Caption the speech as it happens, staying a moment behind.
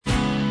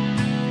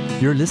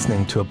You're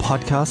listening to a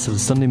podcast of the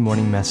Sunday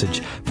morning message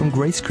from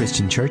Grace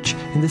Christian Church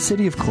in the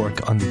city of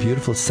Cork on the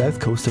beautiful south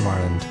coast of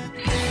Ireland.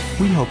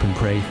 We hope and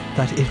pray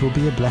that it will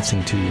be a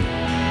blessing to you.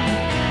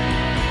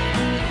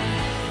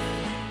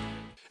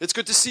 It's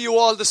good to see you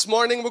all this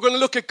morning. We're going to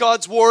look at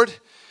God's Word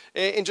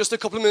in just a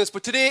couple of minutes.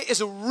 But today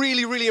is a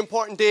really, really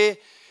important day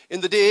in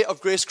the day of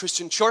Grace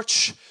Christian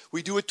Church.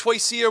 We do it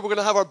twice a year. We're going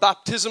to have our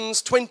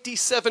baptisms.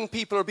 27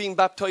 people are being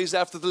baptized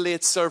after the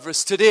late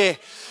service today.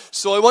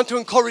 So I want to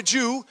encourage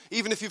you,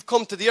 even if you've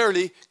come to the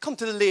early, come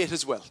to the late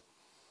as well.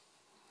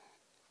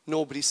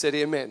 Nobody said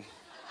amen.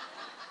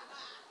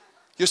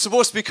 You're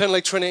supposed to be kind of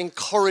like trying to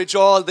encourage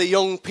all the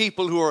young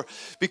people who are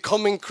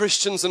becoming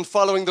Christians and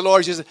following the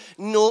Lord. You say,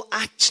 no,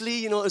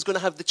 actually, I was going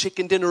to have the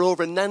chicken dinner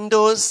over in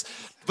Nando's.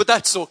 But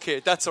that's okay.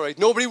 That's all right.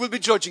 Nobody will be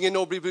judging you.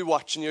 Nobody will be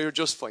watching you. You're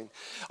just fine.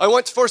 I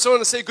want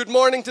to say good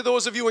morning to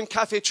those of you in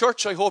Cafe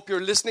Church. I hope you're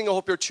listening. I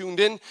hope you're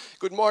tuned in.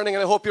 Good morning.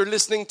 And I hope you're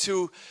listening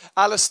to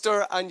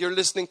Alistair and you're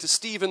listening to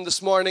Stephen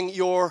this morning,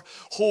 your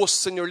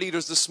hosts and your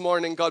leaders this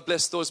morning. God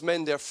bless those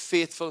men. They're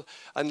faithful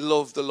and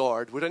love the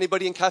Lord. Would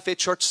anybody in Cafe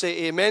Church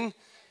say amen?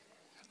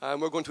 And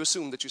we're going to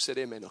assume that you said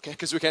amen, okay?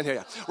 Because we can't hear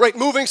you. Right,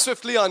 moving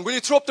swiftly on. Will you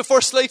throw up the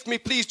first slide for me,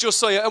 please,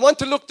 Josiah? I want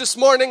to look this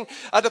morning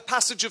at a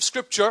passage of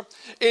Scripture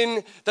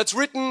that's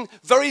written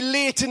very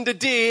late in the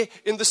day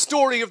in the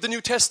story of the New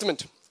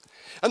Testament.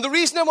 And the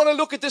reason I want to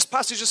look at this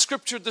passage of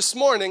Scripture this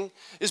morning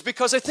is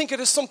because I think it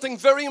is something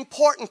very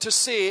important to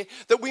say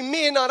that we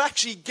may not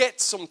actually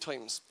get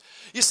sometimes.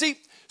 You see,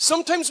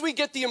 sometimes we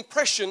get the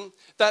impression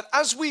that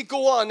as we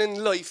go on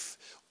in life,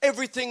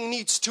 everything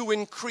needs to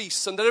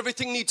increase and that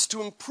everything needs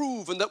to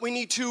improve and that we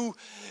need to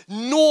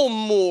know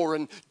more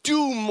and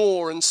do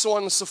more and so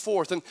on and so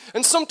forth.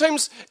 And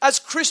sometimes as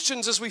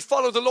Christians, as we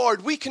follow the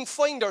Lord, we can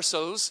find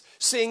ourselves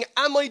saying,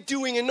 am I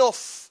doing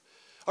enough?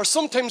 Or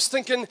sometimes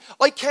thinking,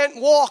 I can't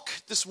walk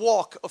this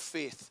walk of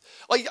faith.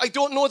 I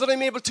don't know that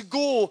I'm able to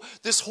go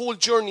this whole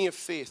journey of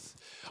faith.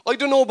 I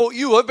don't know about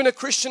you. I've been a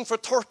Christian for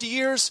 30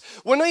 years.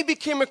 When I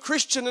became a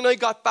Christian and I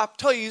got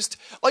baptized,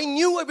 I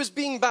knew I was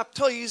being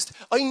baptized.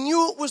 I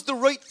knew it was the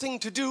right thing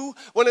to do.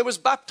 When I was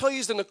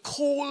baptized in a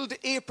cold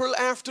April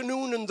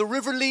afternoon in the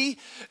River Lee,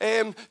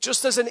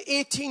 just as an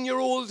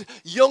 18-year-old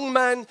young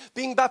man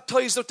being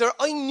baptized out there,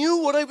 I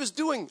knew what I was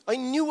doing. I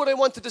knew what I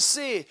wanted to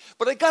say.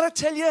 But I got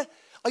to tell you,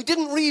 I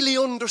didn't really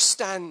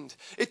understand.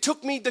 It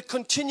took me the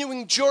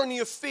continuing journey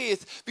of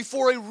faith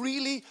before I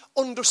really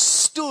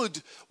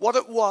understood what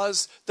it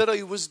was that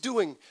I was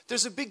doing.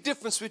 There's a big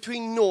difference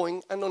between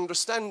knowing and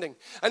understanding.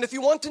 And if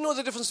you want to know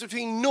the difference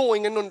between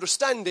knowing and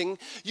understanding,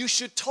 you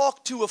should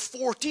talk to a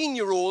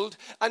 14-year-old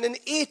and an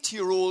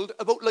 8-year-old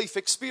about life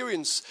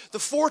experience. The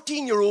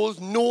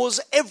 14-year-old knows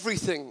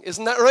everything,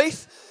 isn't that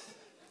right?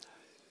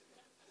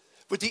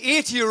 But the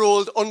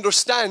 8-year-old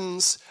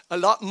understands a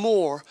lot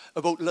more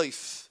about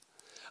life.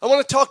 I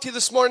want to talk to you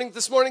this morning.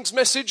 This morning's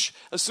message,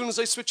 as soon as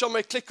I switch on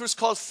my clicker, is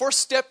called First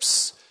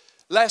Steps,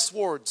 Last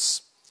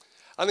Words.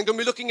 And I'm going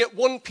to be looking at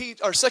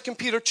 2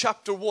 Peter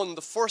chapter 1,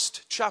 the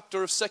first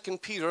chapter of 2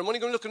 Peter. I'm only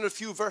going to look at a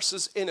few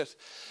verses in it.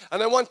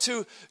 And I want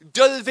to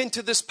delve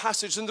into this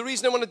passage. And the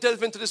reason I want to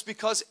delve into this is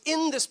because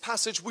in this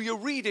passage we are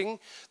reading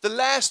the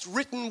last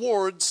written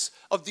words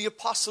of the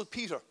Apostle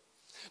Peter.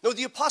 Now,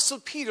 the Apostle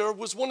Peter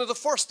was one of the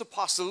first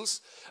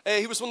apostles.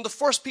 He was one of the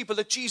first people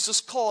that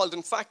Jesus called.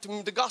 In fact,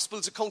 the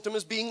Gospels account him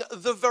as being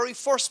the very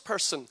first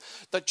person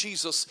that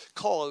Jesus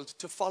called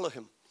to follow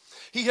him.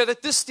 He had,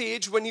 at this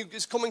stage, when he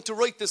was coming to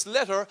write this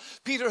letter,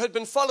 Peter had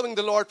been following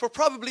the Lord for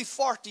probably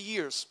 40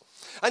 years.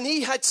 And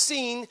he had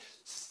seen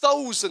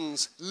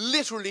thousands,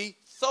 literally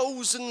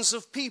thousands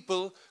of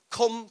people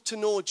come to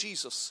know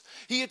Jesus.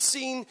 He had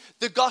seen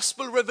the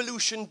gospel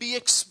revolution be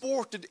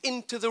exported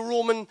into the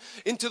Roman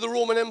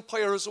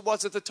Empire as it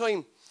was at the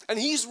time. And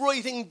he's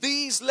writing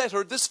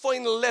this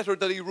final letter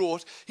that he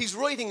wrote, he's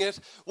writing it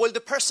while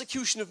the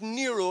persecution of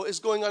Nero is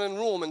going on in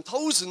Rome. And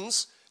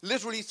thousands,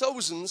 literally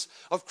thousands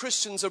of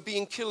Christians are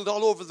being killed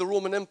all over the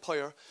Roman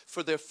Empire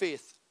for their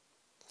faith.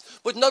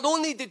 But not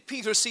only did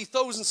Peter see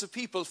thousands of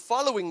people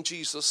following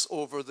Jesus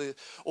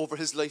over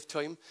his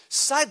lifetime,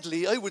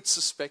 sadly, I would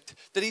suspect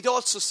that he'd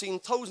also seen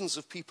thousands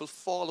of people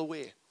fall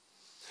away.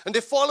 And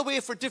they fall away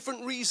for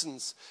different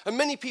reasons. And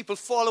many people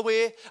fall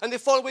away, and they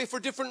fall away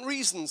for different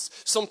reasons.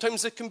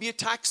 Sometimes it can be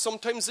attacks,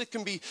 sometimes it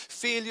can be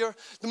failure.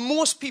 The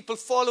most people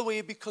fall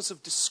away because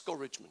of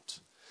discouragement.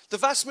 The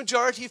vast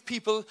majority of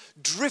people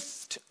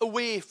drift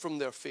away from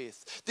their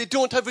faith. They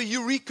don't have a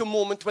eureka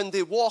moment when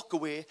they walk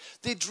away.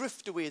 They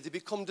drift away. They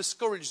become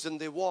discouraged and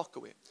they walk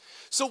away.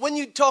 So when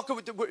you talk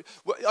about,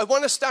 I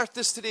want to start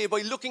this today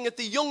by looking at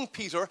the young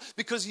Peter,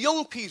 because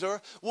young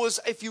Peter was,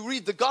 if you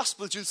read the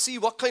Gospels, you'll see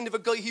what kind of a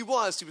guy he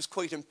was. He was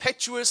quite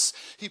impetuous.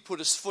 He put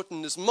his foot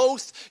in his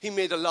mouth. He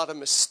made a lot of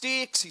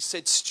mistakes. He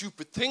said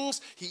stupid things.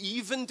 He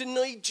even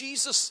denied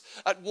Jesus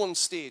at one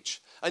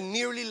stage and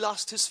nearly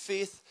lost his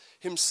faith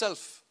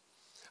himself.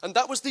 And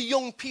that was the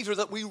young Peter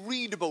that we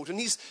read about. And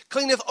he's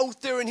kind of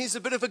out there, and he's a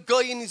bit of a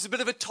guy, and he's a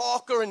bit of a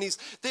talker, and he's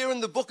there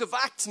in the book of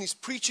Acts, and he's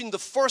preaching the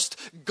first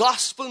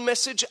gospel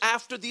message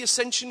after the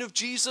ascension of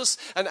Jesus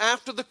and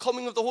after the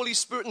coming of the Holy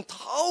Spirit. And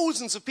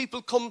thousands of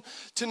people come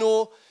to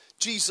know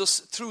Jesus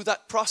through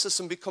that process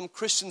and become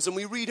Christians. And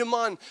we read him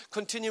on,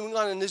 continuing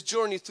on in his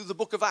journey through the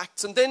book of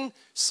Acts. And then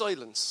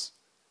silence.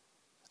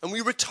 And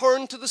we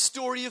return to the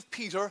story of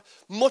Peter,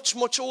 much,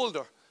 much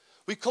older.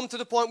 We come to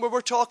the point where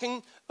we're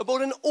talking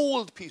about an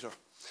old Peter.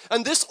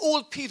 And this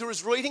old Peter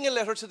is writing a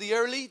letter to the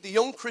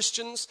young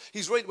Christians.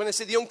 He's writing, when I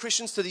say the young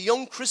Christians, to the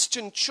young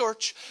Christian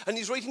church. And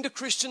he's writing to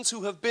Christians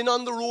who have been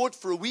on the road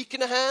for a week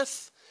and a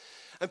half.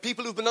 And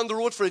people who've been on the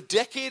road for a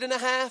decade and a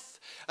half.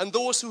 And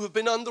those who have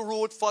been on the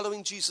road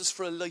following Jesus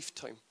for a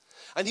lifetime.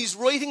 And he's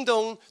writing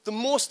down the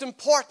most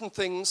important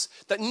things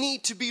that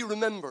need to be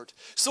remembered.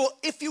 So,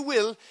 if you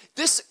will,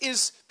 this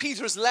is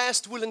Peter's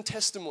last will and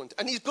testament.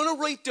 And he's going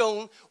to write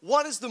down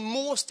what is the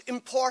most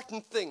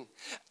important thing.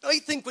 I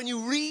think when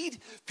you read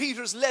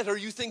Peter's letter,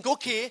 you think,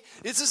 okay,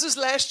 this is his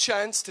last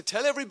chance to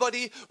tell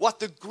everybody what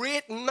the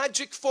great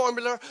magic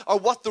formula or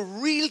what the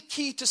real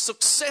key to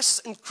success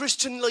in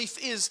Christian life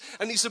is.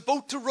 And he's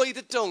about to write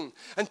it down.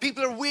 And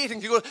people are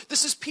waiting. You go,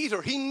 this is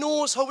Peter. He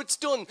knows how it's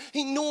done.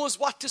 He knows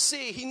what to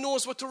say. He knows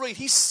what to write.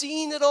 He's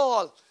seen it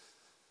all.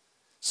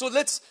 So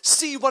let's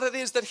see what it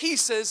is that he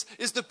says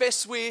is the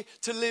best way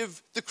to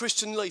live the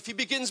Christian life. He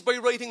begins by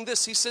writing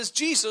this. He says,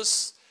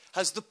 Jesus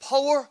has the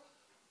power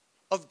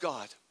of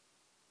God,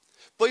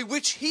 by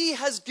which he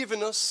has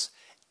given us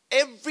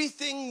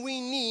everything we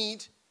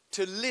need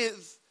to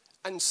live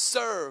and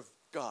serve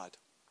God.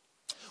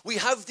 We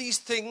have these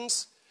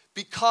things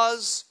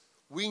because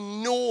we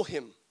know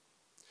him.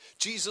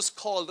 Jesus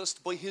called us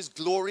by his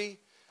glory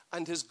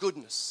and his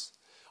goodness.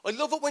 I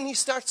love it when he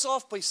starts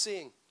off by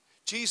saying,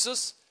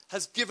 Jesus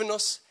has given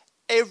us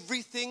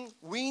everything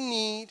we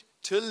need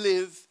to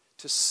live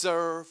to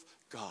serve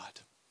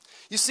God.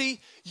 You see,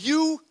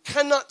 you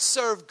cannot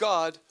serve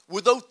God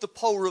without the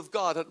power of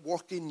God at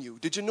work in you.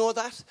 Did you know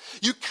that?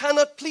 You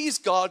cannot please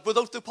God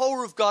without the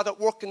power of God at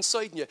work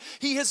inside you.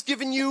 He has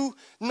given you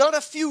not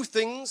a few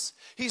things.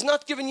 He's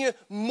not given you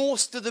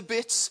most of the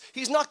bits.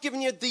 He's not given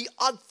you the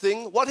odd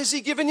thing. What has he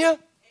given you?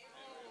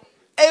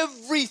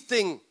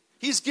 Everything.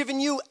 He's given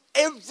you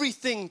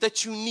everything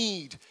that you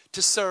need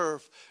to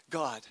serve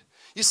God.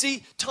 You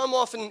see, Tom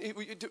often,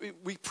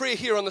 we pray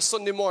here on a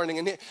Sunday morning,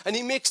 and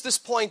he makes this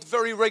point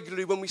very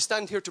regularly when we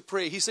stand here to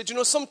pray. He said, you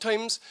know,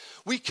 sometimes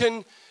we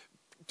can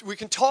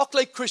talk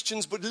like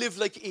Christians but live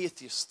like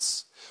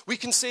atheists. We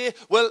can say,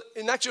 well,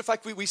 in actual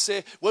fact, we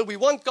say, well, we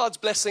want God's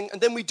blessing, and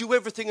then we do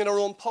everything in our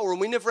own power, and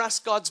we never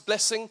ask God's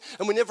blessing,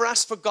 and we never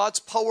ask for God's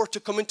power to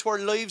come into our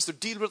lives or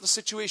deal with the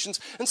situations.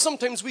 And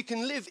sometimes we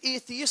can live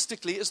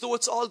atheistically as though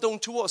it's all down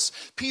to us.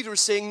 Peter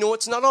is saying, no,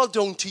 it's not all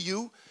down to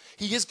you.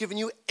 He has given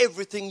you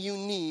everything you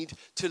need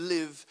to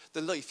live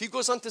the life. He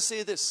goes on to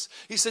say this.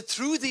 He said,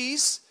 through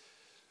these,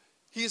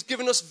 he has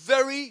given us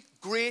very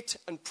great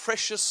and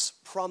precious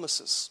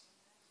promises.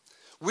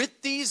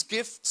 With these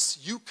gifts,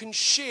 you can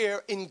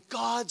share in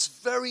God's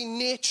very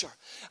nature,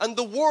 and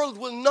the world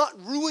will not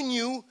ruin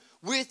you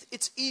with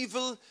its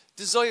evil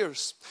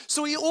desires.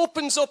 So he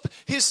opens up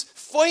his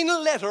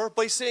final letter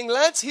by saying,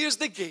 lads, here's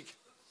the gig.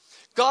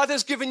 God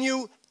has given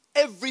you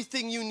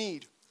everything you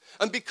need.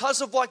 And because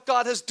of what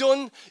God has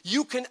done,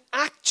 you can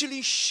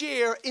actually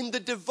share in the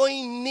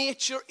divine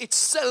nature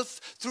itself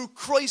through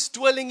Christ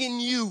dwelling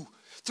in you.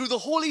 Through the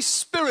Holy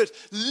Spirit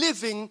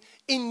living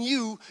in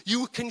you,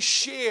 you can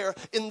share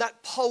in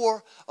that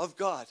power of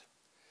God.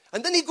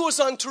 And then he goes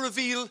on to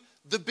reveal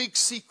the big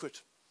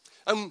secret.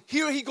 And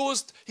here he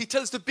goes, he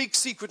tells the big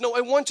secret. Now,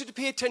 I want you to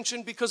pay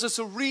attention because it's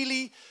a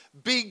really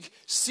big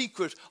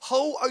secret.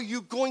 How are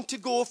you going to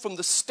go from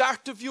the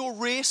start of your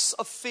race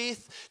of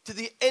faith to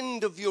the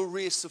end of your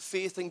race of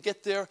faith and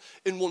get there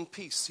in one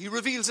piece? He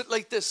reveals it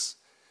like this.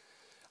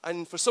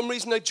 And for some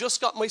reason, I just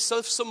got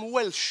myself some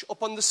Welsh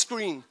up on the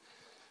screen.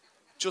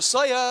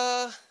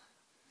 Josiah.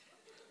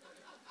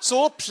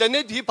 So,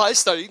 plenty di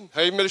Palestine.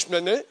 Hey,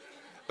 Milishmene.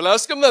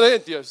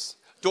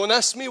 Blaska. Don't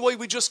ask me why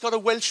we just got a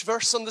Welsh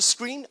verse on the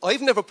screen.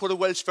 I've never put a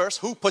Welsh verse.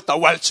 Who put the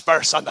Welsh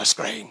verse on the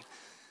screen?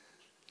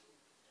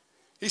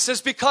 He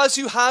says, because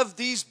you have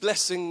these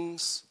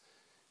blessings,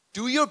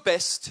 do your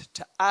best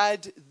to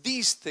add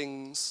these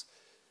things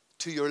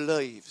to your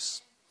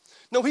lives.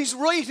 Now, he's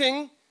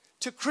writing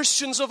to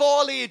Christians of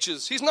all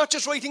ages. He's not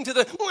just writing to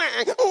the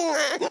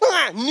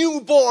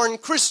newborn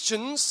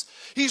Christians.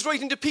 He's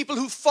writing to people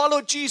who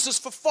followed Jesus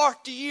for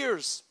 40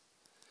 years.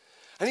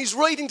 And he's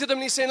writing to them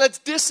and he's saying,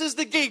 this is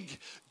the gig.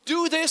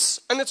 Do this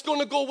and it's going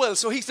to go well.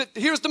 So he said,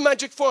 here's the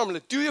magic formula.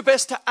 Do your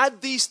best to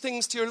add these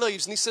things to your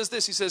lives. And he says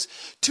this, he says,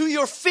 to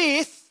your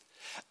faith,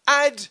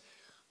 add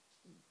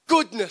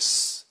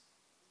goodness.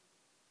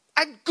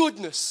 Add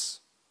goodness.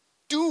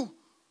 Do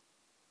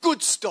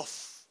good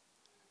stuff.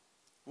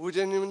 Would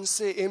anyone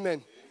say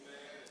amen?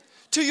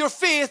 To your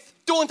faith,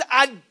 don't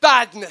add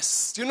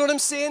badness. Do you know what I'm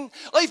saying?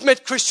 I've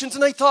met Christians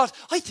and I thought,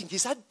 I think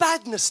he's had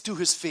badness to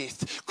his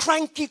faith.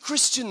 Cranky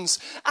Christians.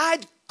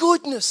 Add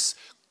goodness.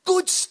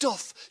 good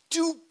stuff.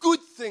 Do good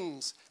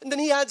things. And then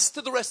he adds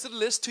to the rest of the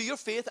list, to your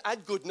faith,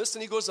 add goodness.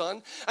 And he goes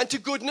on. And to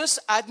goodness,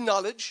 add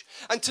knowledge.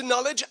 And to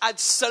knowledge, add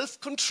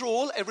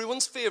self-control,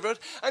 everyone's favorite.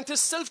 And to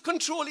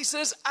self-control, he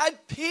says, add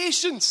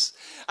patience.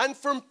 And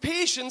from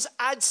patience,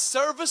 add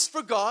service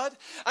for God.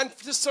 And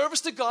to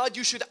service to God,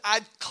 you should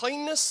add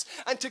kindness.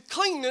 And to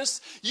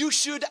kindness, you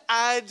should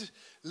add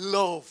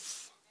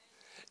love.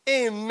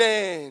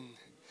 Amen.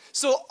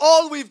 So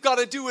all we've got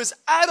to do is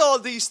add all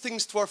these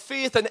things to our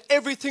faith and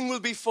everything will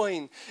be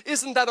fine.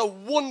 Isn't that a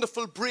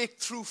wonderful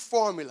breakthrough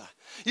formula?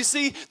 You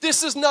see,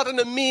 this is not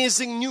an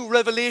amazing new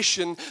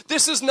revelation.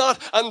 This is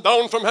not, and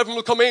down from heaven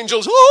will come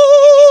angels,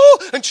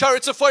 oh, and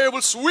chariots of fire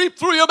will sweep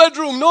through your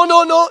bedroom.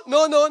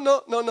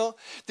 No.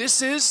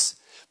 This is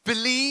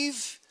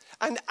believe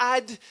and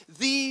add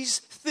these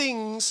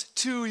things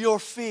to your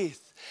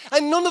faith.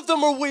 And none of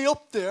them are way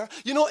up there.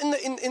 You know,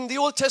 in the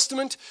Old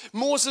Testament,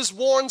 Moses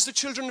warns the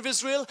children of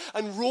Israel,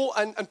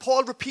 and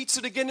Paul repeats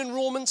it again in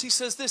Romans. He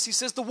says this, he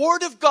says, the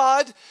word of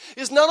God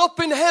is not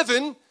up in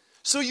heaven,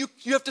 so you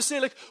have to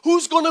say, like,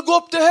 who's going to go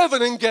up to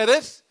heaven and get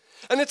it?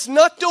 And it's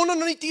not down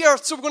underneath the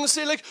earth, so we're going to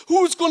say, like,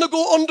 who's going to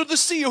go under the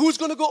sea, or who's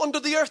going to go under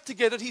the earth to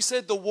get it? He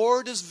said, the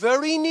word is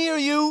very near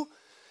you.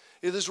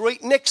 It is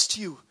right next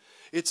to you.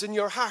 It's in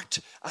your heart,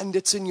 and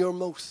it's in your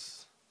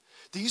mouth.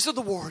 These are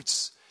the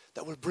words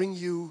that will bring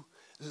you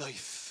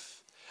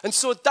life. And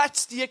so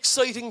that's the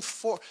exciting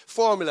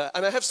formula.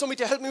 And I have somebody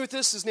to help me with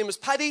this. His name is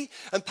Paddy,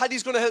 and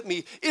Paddy's going to help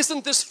me.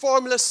 Isn't this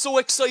formula so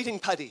exciting,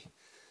 Paddy?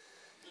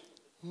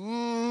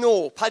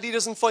 No, Paddy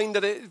doesn't find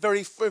it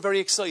very, very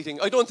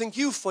exciting. I don't think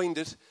you find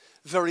it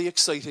very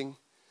exciting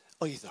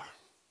either.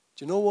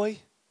 Do you know why?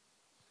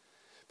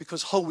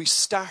 Because how we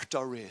start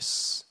our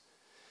race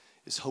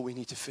is how we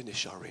need to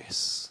finish our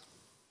race.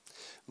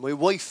 My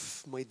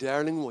wife, my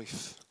darling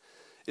wife,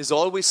 is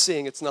always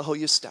saying it's not how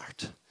you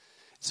start,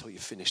 it's how you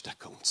finish that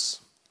counts.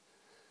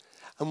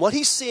 And what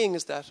he's saying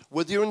is that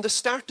whether you're in the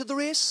start of the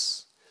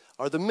race,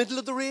 or the middle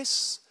of the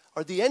race,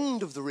 or the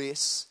end of the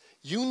race,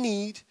 you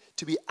need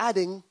to be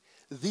adding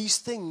these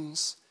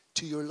things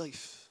to your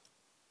life.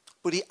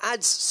 But he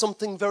adds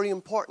something very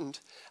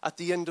important at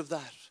the end of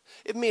that.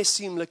 It may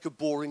seem like a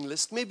boring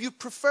list. Maybe you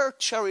prefer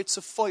chariots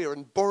of fire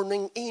and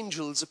burning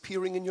angels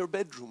appearing in your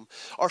bedroom,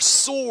 or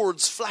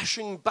swords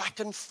flashing back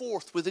and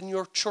forth within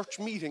your church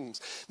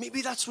meetings.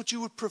 Maybe that's what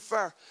you would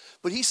prefer.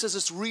 But he says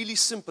it's really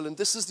simple, and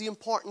this is the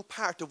important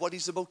part of what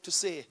he's about to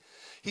say.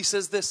 He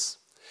says this: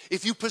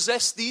 if you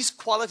possess these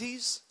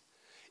qualities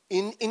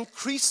in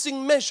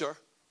increasing measure,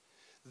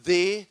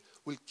 they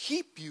will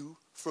keep you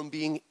from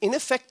being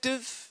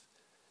ineffective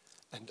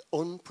and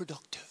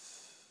unproductive.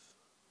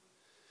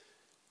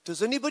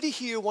 Does anybody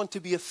here want to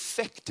be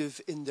effective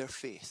in their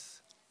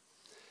faith?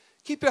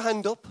 Keep your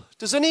hand up.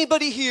 Does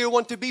anybody here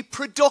want to be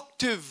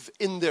productive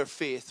in their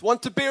faith?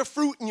 Want to bear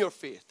fruit in your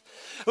faith?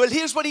 Well,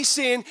 here's what he's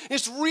saying.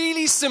 It's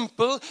really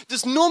simple.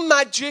 There's no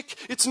magic.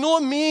 It's no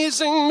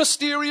amazing,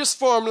 mysterious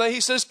formula. He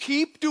says,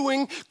 keep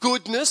doing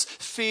goodness,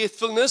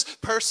 faithfulness,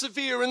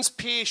 perseverance,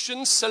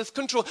 patience,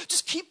 self-control.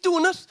 Just keep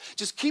doing it.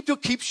 Just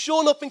keep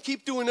showing up and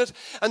keep doing it.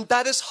 And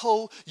that is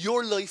how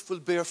your life will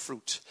bear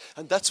fruit.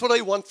 And that's what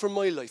I want for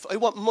my life. I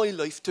want my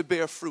life to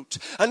bear fruit.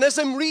 And as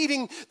I'm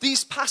reading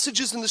these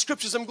passages in the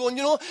scriptures, I'm going,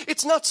 you know,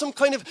 it's not some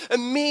kind of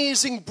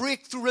amazing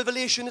breakthrough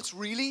revelation. It's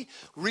really,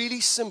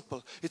 really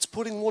simple. It's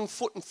putting one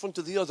foot in front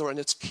of the other, and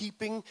it's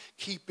keeping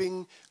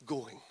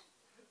going.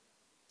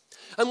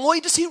 And why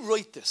does he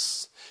write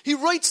this? He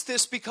writes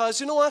this because,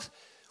 you know what?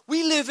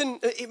 We live in,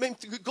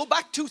 go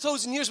back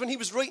 2,000 years when he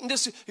was writing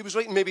this. He was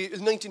writing maybe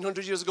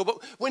 1,900 years ago.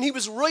 But when he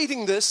was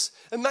writing this,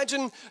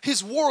 imagine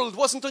his world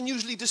wasn't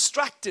unusually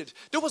distracted.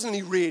 There wasn't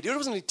any radio. There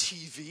wasn't any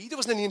TV. There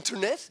wasn't any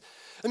internet.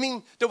 I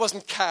mean, there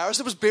wasn't cars.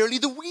 There was barely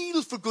the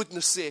wheel, for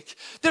goodness sake.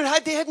 They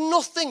had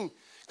nothing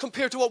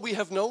compared to what we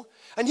have now.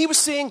 And he was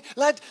saying,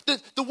 lad,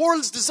 the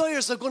world's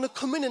desires are going to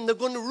come in and they're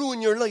going to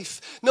ruin your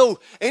life. Now,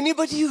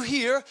 anybody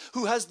here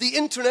who has the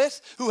internet,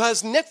 who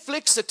has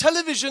Netflix, a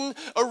television,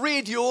 a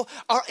radio,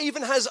 or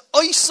even has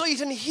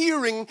eyesight and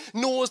hearing,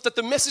 knows that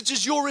the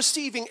messages you're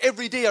receiving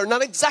every day are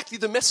not exactly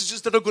the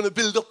messages that are going to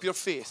build up your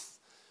faith.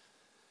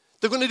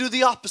 They're going to do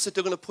the opposite.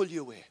 They're going to pull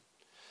you away.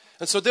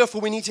 And so therefore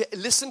we need to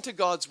listen to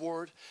God's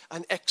word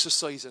and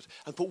exercise it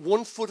and put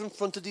one foot in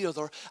front of the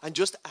other and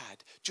just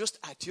add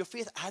to your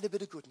faith, add a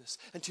bit of goodness,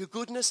 and to your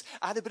goodness,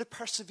 add a bit of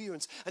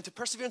perseverance, and to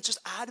perseverance, just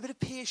add a bit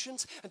of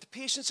patience, and to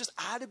patience, just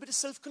add a bit of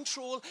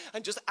self-control,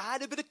 and just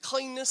add a bit of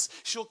kindness.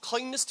 Show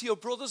kindness to your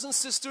brothers and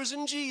sisters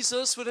in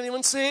Jesus. Would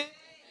anyone say? Amen.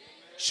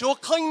 Show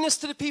kindness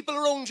to the people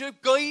around you.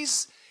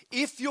 Guys,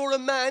 if you're a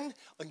man,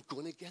 I'm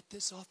going to get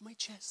this off my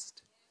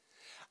chest.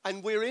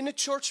 And we're in a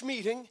church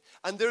meeting,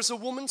 and there's a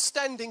woman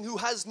standing who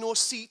has no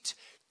seat.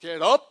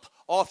 Get up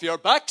off your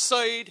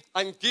backside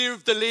and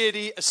give the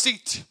lady a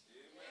seat.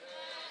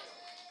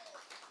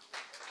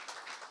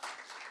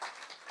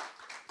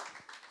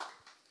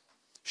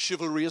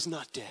 Chivalry is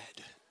not dead.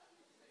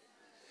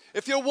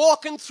 If you're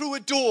walking through a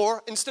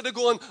door, instead of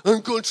going, I'm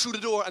going through the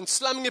door, and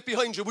slamming it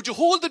behind you, would you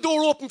hold the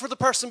door open for the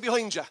person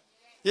behind you?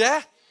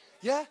 Yeah?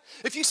 Yeah?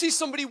 If you see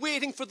somebody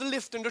waiting for the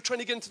lift and they're trying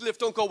to get into the lift,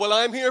 don't go, well,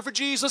 I'm here for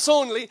Jesus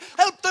only.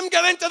 Help them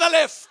get into the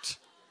lift.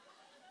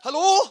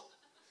 Hello?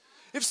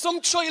 If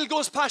some child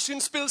goes past you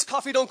and spills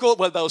coffee, don't go,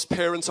 well, those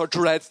parents are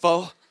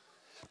dreadful.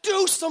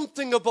 Do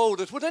something about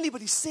it. Would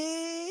anybody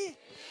say?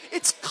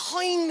 It's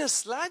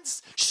kindness,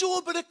 lads. Show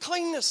a bit of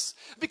kindness.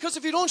 Because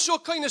if you don't show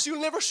kindness, you'll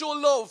never show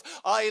love.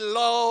 I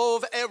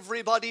love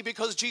everybody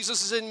because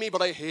Jesus is in me,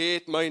 but I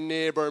hate my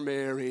neighbor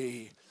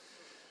Mary.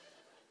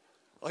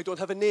 I don't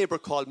have a neighbor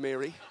called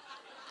Mary.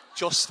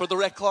 Just for the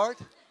record.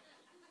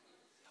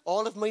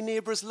 All of my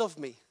neighbors love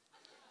me.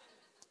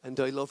 And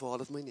I love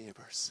all of my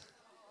neighbors.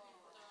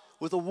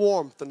 With a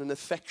warmth and an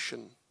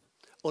affection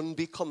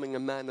unbecoming a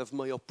man of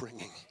my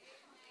upbringing.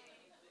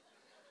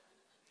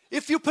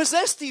 If you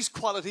possess these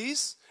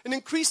qualities in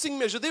increasing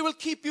measure, they will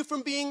keep you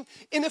from being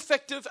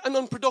ineffective and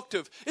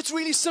unproductive. It's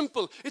really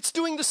simple. It's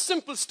doing the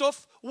simple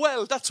stuff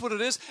well. That's what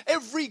it is.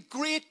 Every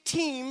great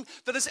team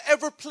that has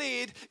ever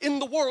played in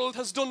the world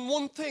has done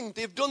one thing.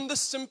 They've done the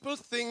simple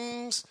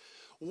things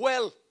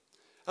well.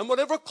 And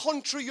whatever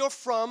country you're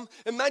from,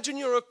 imagine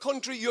you're a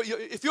country,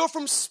 if you're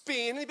from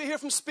Spain, anybody here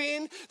from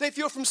Spain? If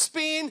you're from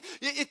Spain,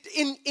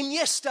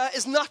 Iniesta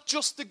is not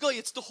just the guy,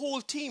 it's the whole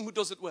team who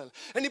does it well.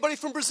 Anybody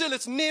from Brazil,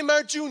 it's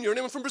Neymar Jr.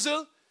 Anyone from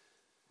Brazil?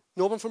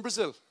 No one from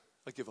Brazil?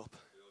 I give up.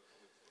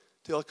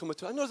 They all come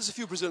to. I know there's a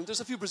few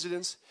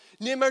Brazilians.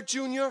 Neymar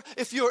Jr.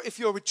 If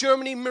you're with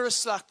Germany,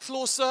 Miroslav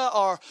Klose,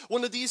 or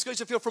one of these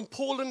guys. If you're from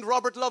Poland,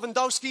 Robert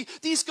Lewandowski.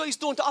 These guys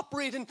don't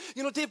operate in.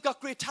 They've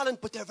got great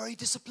talent, but they're very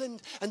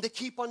disciplined and they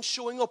keep on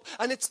showing up.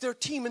 And it's their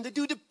team, and they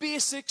do the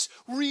basics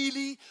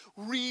really,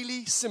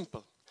 really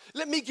simple.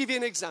 Let me give you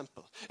an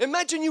example.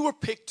 Imagine you were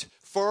picked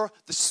for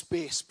the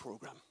space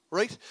program.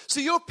 Right? So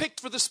you're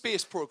picked for the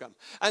space program.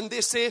 And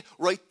they say,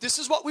 right, this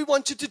is what we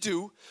want you to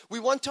do.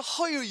 We want to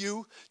hire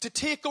you to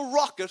take a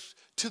rocket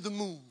to the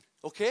moon.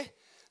 Okay?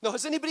 Now,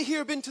 has anybody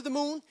here been to the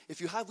moon?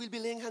 If you have, we'll be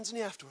laying hands on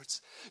you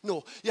afterwards.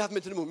 No, you haven't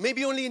been to the moon.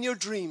 Maybe only in your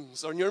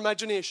dreams or in your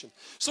imagination.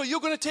 So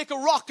you're going to take a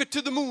rocket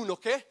to the moon,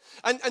 okay?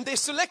 And they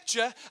select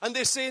you and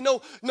they say,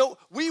 no,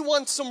 we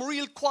want some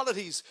real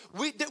qualities.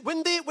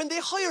 When they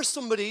hire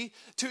somebody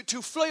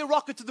to fly a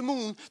rocket to the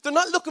moon, they're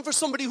not looking for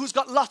somebody who's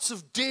got lots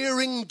of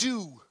daring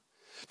do.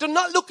 They're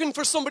not looking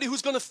for somebody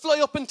who's going to fly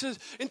up into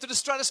the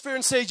stratosphere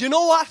and say, you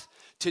know what?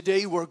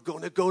 Today we're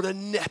going to go to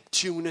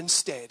Neptune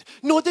instead.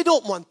 No, they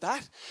don't want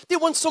that. They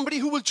want somebody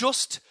who will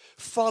just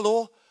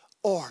follow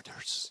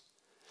orders.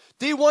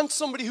 They want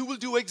somebody who will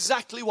do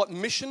exactly what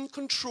Mission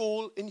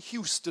Control in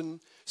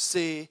Houston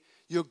say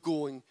you're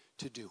going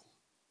to do.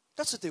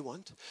 That's what they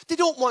want. They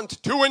don't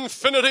want to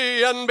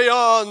infinity and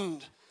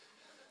beyond.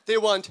 They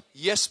want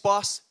yes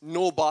boss,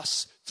 no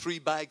boss, 3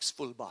 bags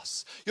full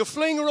boss. You're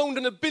flying around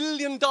in $1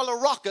 billion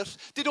rocket.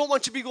 They don't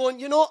want you to be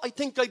going, I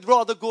think I'd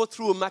rather go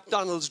through a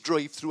McDonald's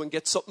drive-through and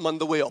get something on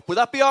the way up. Would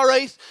that be all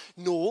right?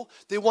 No,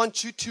 they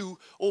want you to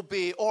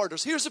obey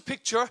orders. Here's a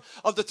picture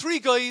of the 3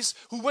 guys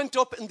who went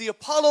up in the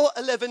Apollo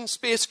 11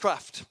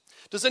 spacecraft.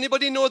 Does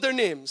anybody know their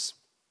names?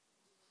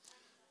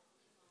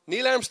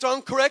 Neil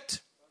Armstrong,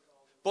 correct?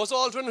 Buzz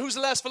Aldrin, who's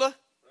the last fella?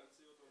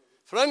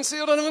 Francie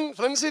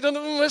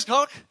O'Donovan, West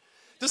Cork.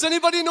 Does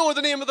anybody know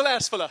the name of the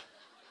last fella?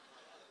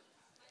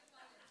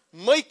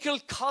 Michael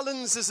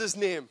Collins is his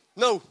name.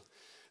 No,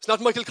 it's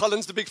not Michael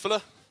Collins, the big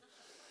fella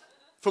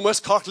from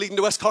West Cork, leading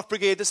the West Cork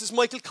Brigade. This is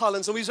Michael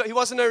Collins. And he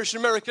was an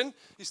Irish-American.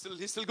 He's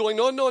still going,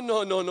 no.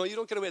 You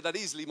don't get away that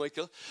easily,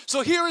 Michael.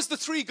 So here is the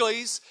 3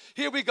 guys.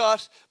 Here we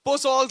got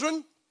Buzz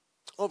Aldrin.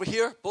 Over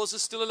here, Buzz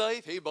is still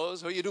alive. Hey,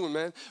 Buzz, how you doing,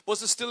 man?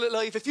 Buzz is still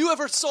alive. If you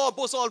ever saw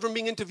Buzz Aldrin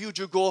being interviewed,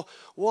 you'd go,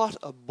 what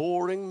a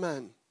boring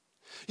man.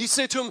 He'd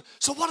say to him,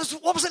 so what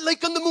was it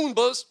like on the moon,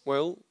 Buzz?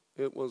 Well,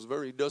 it was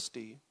very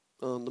dusty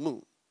on the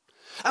moon.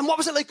 And what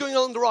was it like going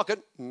on the rocket?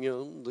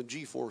 The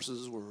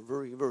G-forces were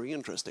very, very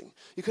interesting.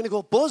 You kind of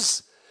go,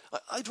 Buzz,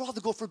 I'd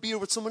rather go for a beer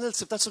with someone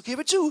else if that's okay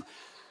with you.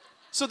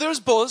 So there's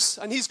Buzz,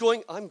 and he's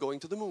going, I'm going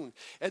to the moon.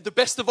 And the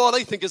best of all,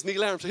 I think, is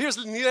Neil Armstrong.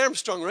 Here's Neil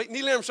Armstrong, right?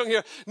 Neil Armstrong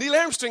here. Neil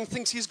Armstrong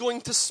thinks he's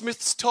going to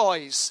Smith's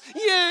Toys.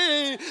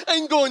 Yay!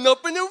 I'm going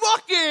up in a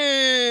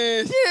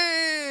rocket!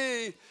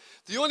 Yay!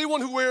 The only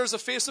one who wears a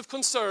face of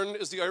concern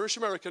is the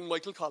Irish-American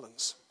Michael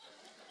Collins.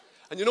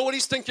 And you know what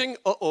he's thinking?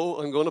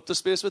 I'm going up to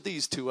space with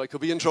these 2. I could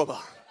be in trouble.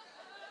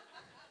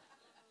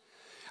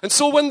 And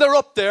so when they're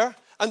up there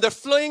and they're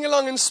flying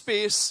along in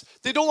space,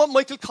 they don't want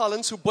Michael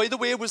Collins, who, by the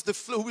way, was the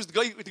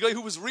guy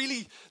who was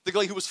really the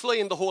guy who was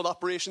flying the whole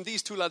operation.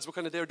 These 2 lads were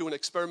kind of there doing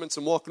experiments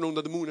and walking around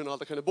on the moon and all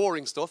the kind of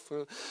boring stuff.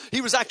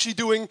 He was actually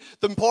doing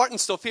the important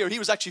stuff here. He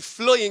was actually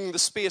flying the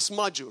space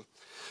module.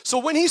 So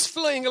when he's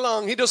flying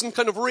along, he doesn't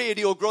kind of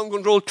radio ground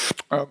control.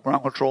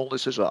 Ground control,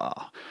 this is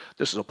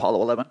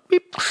Apollo 11.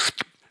 Beep.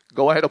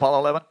 Go ahead, Apollo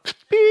 11.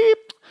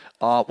 Beep.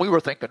 We were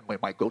thinking we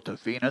might go to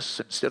Venus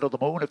instead of the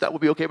moon, if that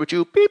would be okay with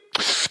you. Beep.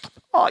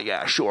 Oh,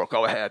 yeah, sure,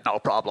 go ahead, no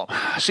problem.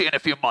 See you in a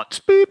few months.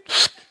 Beep.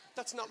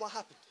 That's not what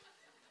happened.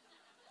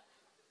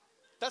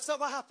 That's not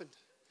what happened.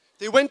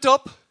 They went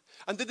up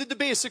and they did the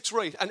basics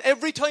right. And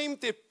every time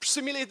they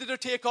simulated their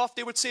takeoff,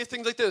 they would say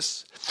things like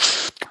this.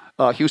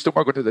 Houston,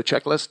 we're going to do the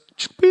checklist.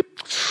 Beep.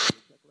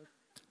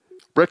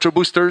 Retro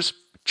boosters,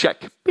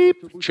 check.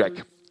 Beep, check.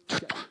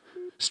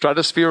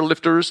 Stratosphere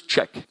lifters,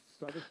 check.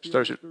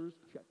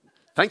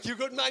 Thank you,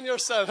 good man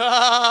yourself.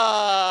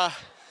 I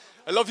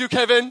love you,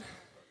 Kevin.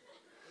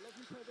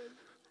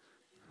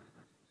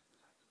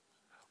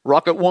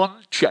 Rocket one,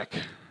 check.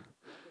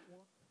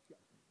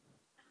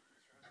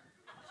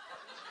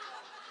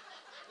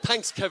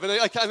 Thanks, Kevin.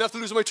 I have to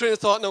lose my train of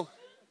thought now.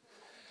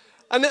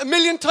 And a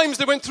million times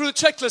they went through the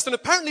checklist, and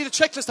apparently the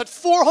checklist had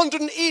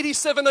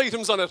 487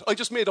 items on it. I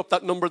just made up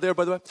that number there,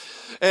 by the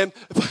way.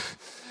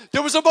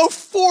 There was about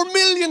 4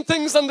 million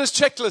things on this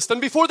checklist,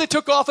 and before they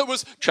took off, it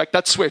was, check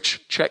that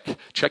switch, check.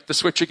 Check the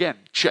switch again,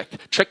 check.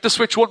 Check the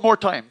switch one more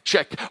time,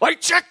 check. I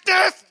checked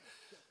it!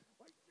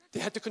 They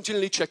had to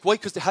continually check. Why?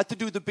 Because they had to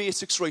do the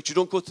basics right. You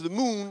don't go to the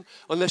moon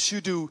unless you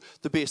do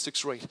the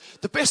basics right.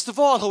 The best of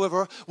all,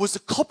 however, was a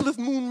couple of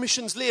moon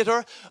missions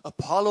later,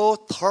 Apollo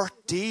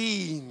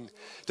 13.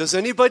 Does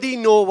anybody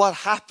know what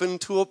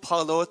happened to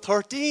Apollo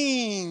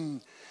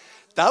 13?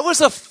 That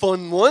was a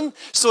fun one.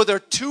 So they're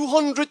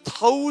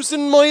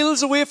 200,000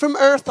 miles away from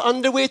Earth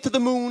on their way to the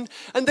moon.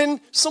 And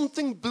then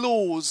something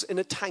blows in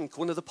a tank,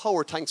 one of the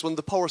power tanks, one of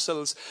the power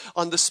cells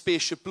on the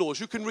spaceship blows.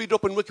 You can read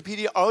up on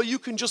Wikipedia, or you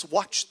can just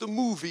watch the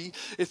movie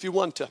if you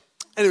want to.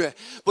 Anyway,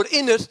 but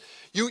in it,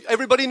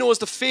 everybody knows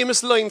the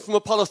famous line from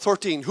Apollo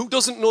 13. Who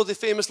doesn't know the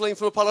famous line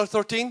from Apollo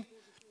 13?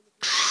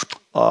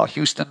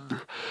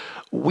 Houston,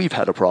 we've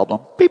had a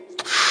problem.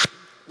 Beep.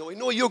 No, I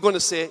know you're going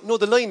to say, no,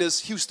 the line is,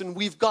 Houston,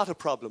 we've got a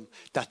problem.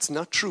 That's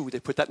not true. They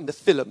put that in the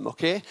film,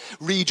 okay?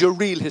 Read your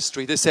real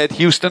history. They said,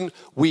 Houston,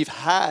 we've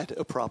had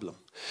a problem.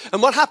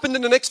 And what happened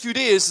in the next few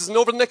days is, and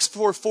over the next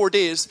four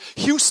days,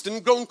 Houston,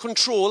 ground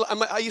control,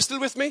 are you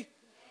still with me?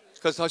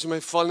 Because I thought you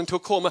might fall into a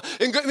coma.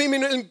 In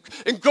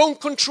ground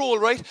control,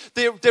 right,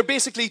 they're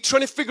basically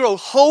trying to figure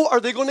out how are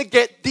they going to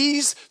get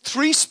these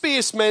 3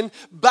 spacemen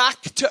back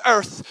to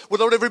Earth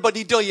without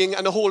everybody dying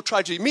and a whole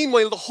tragedy.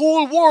 Meanwhile, the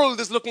whole world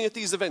is looking at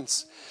these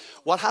events.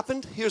 What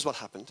happened? Here's what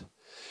happened.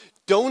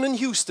 Down in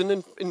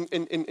Houston,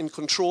 in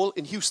control,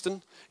 in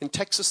Houston, in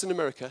Texas, in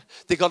America,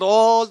 they got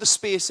all the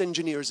space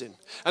engineers in.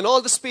 And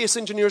all the space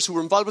engineers who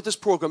were involved with this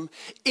program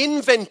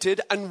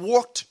invented and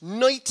worked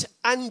night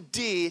and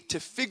day to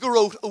figure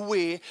out a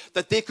way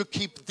that they could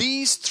keep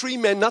these 3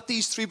 men, not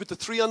these 3, but the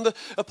 3 on the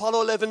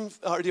Apollo 11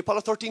 or the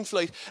Apollo 13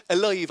 flight,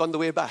 alive on the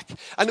way back.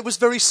 And it was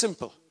very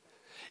simple.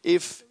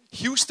 If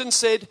Houston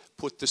said,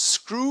 put the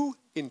screw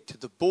into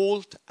the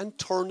bolt and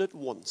turn it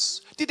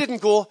once. They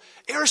didn't go,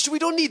 we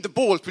don't need the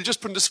bolt, we'll just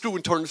put in the screw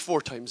and turn it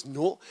 4 times.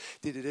 No,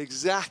 they did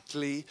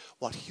exactly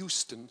what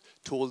Houston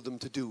told them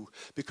to do.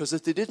 Because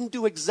if they didn't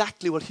do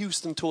exactly what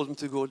Houston told them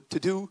to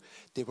do,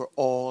 they were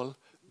all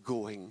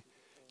going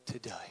to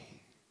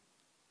die.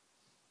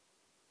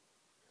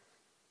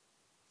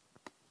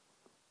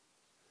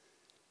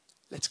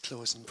 Let's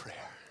close in prayer.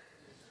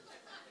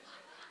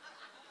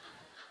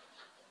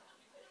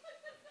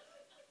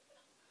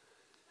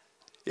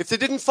 If they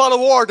didn't follow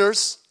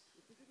orders,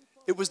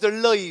 it was their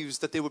lives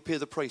that they would pay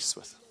the price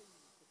with.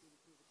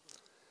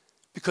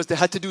 Because they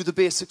had to do the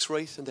basics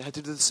right and they had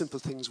to do the simple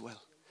things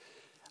well.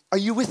 Are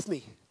you with me?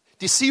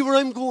 Do you see where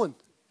I'm going?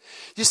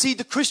 You see,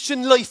 the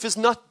Christian life is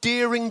not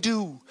daring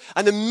do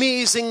and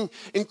amazing,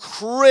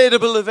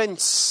 incredible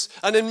events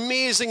and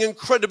amazing,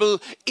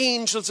 incredible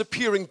angels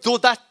appearing, though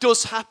that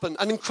does happen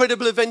and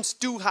incredible events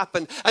do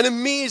happen and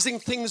amazing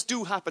things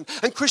do happen.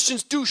 And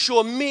Christians do show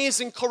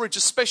amazing courage,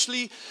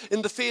 especially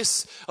in the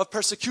face of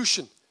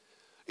persecution.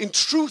 In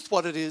truth,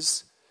 what it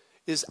is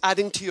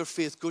adding to your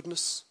faith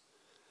goodness,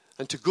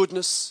 and to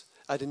goodness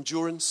add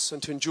endurance,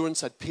 and to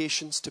endurance add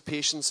patience, to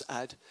patience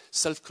add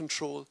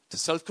self-control, to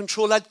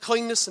self-control add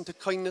kindness, and to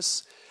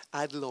kindness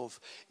add love.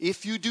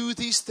 If you do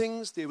these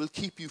things, they will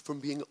keep you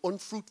from being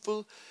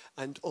unfruitful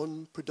and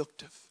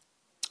unproductive.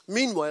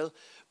 Meanwhile,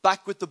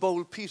 back with the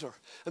bold Peter.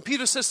 And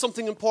Peter says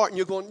something important.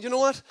 You're going, you know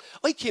what?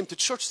 I came to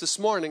church this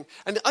morning,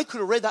 and I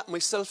could have read that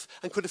myself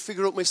and could have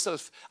figured out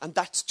myself, and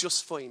that's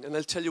just fine. And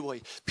I'll tell you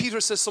why.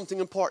 Peter says something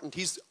important.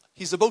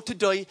 He's about to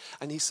die,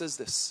 and he says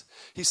this.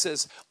 He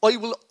says, I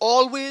will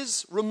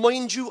always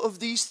remind you of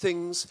these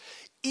things,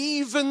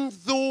 even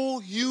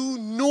though you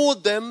know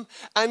them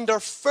and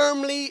are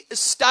firmly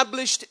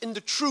established in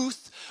the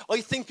truth. I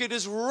think it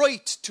is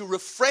right to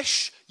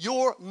refresh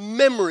your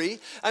memory,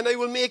 and I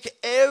will make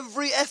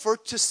every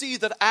effort to see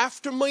that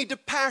after my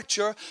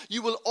departure,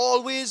 you will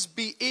always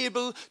be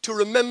able to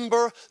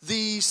remember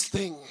these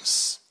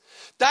things.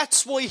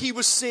 That's why he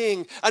was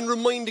saying and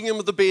reminding him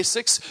of the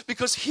basics,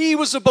 because he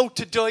was about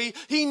to die.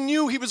 He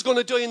knew he was going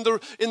to die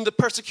in the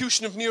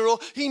persecution of Nero.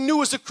 He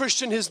knew as a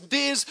Christian his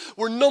days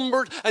were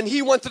numbered, and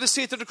he wanted to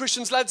say to the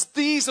Christians, lads,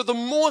 these are the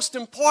most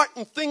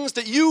important things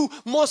that you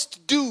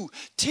must do.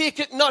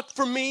 Take it not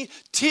from me,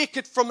 take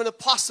it from an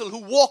apostle who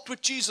walked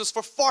with Jesus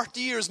for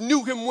 40 years,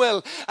 knew him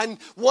well, and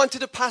wanted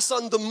to pass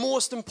on the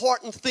most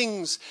important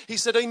things. He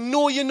said, I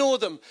know you know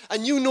them,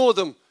 and you know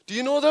them. Do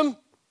you know them?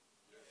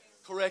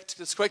 Correct.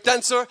 That's the correct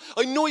answer.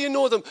 I know you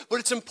know them, but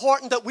it's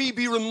important that we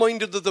be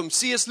reminded of them.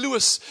 C.S.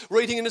 Lewis,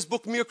 writing in his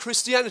book Mere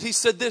Christianity,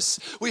 said this: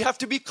 we have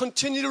to be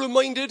continually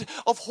reminded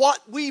of what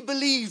we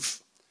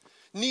believe.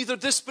 neither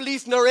this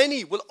belief nor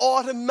any will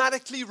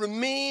automatically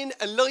remain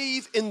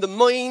alive in the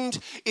mind.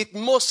 It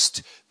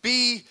must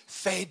be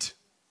fed.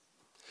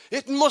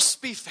 It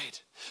must be fed.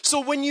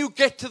 So when you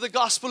get to the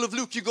Gospel of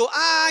Luke, you go,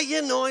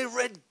 I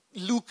read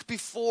Luke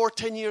before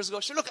 10 years ago.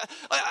 Sure, look,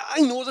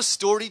 I know the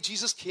story.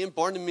 Jesus came,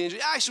 born in a manger.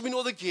 Should we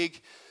know the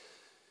gig?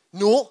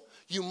 No,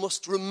 you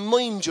must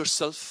remind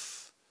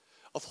yourself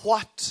of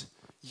what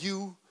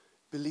you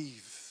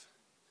believe.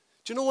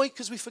 Do you know why?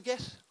 Because we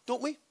forget,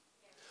 don't we?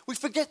 We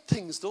forget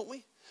things, don't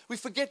we? We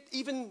forget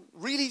even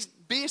really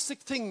basic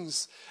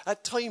things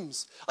at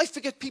times. I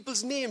forget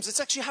people's names.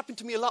 It's actually happened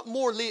to me a lot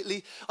more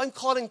lately. I'm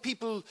calling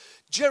people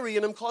Jerry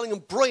and I'm calling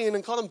him Brian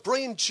and calling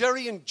Brian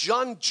Jerry and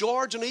John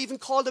George, and I even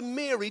called him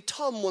Mary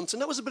Tom once,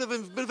 and that was a bit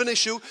of an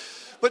issue.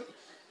 But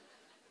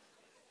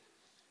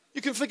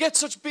you can forget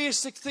such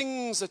basic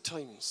things at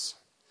times.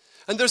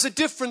 And there's a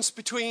difference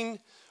between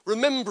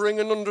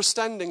remembering and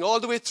understanding. All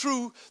the way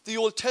through the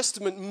Old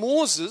Testament,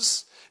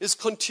 Moses is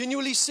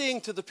continually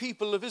saying to the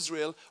people of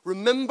Israel,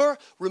 remember,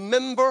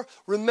 remember,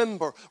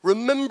 remember.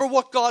 Remember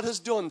what God has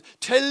done.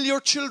 Tell your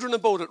children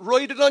about it.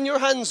 Write it on your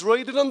hands.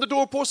 Write it on the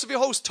doorpost of your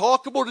house.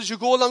 Talk about it as you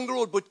go along the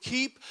road. But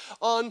keep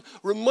on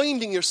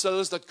reminding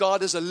yourselves that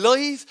God is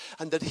alive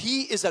and that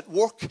He is at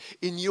work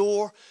in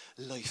your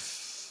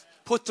life.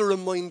 Put the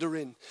reminder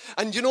in.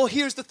 And you know,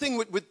 here's the thing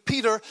with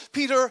Peter.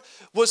 Peter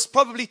was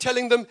probably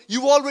telling them,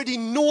 you already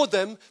know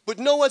them, but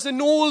now as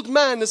an old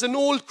man, as an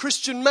old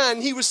Christian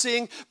man, he was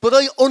saying, but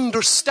I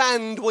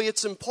understand why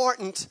it's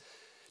important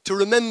to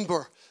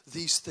remember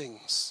these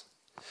things.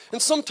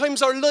 And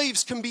sometimes our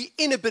lives can be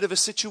in a bit of a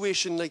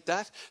situation like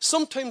that.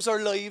 Sometimes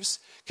our lives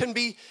can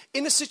be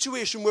in a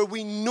situation where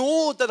we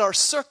know that our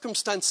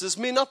circumstances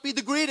may not be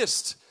the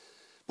greatest,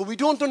 but we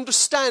don't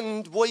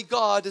understand why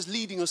God is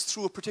leading us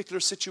through a particular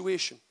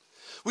situation.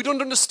 We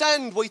don't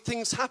understand why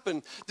things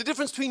happen. The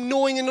difference between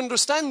knowing and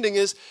understanding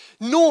is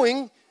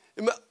knowing,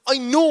 I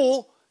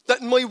know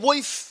that my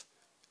wife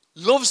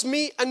loves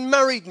me and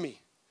married me.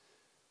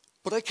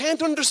 But I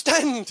can't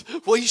understand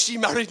why she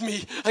married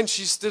me and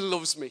she still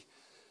loves me.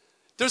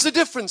 There's a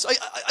difference.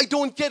 I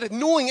don't get it.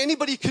 Knowing,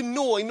 anybody can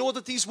know. I know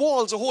that these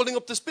walls are holding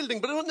up this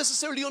building, but I don't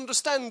necessarily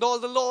understand all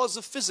the laws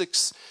of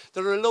physics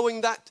that are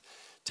allowing that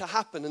to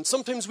happen. And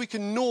sometimes we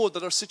can know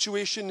that our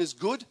situation is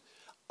good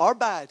or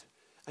bad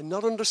and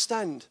not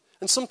understand.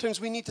 And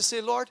sometimes we need to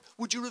say, Lord,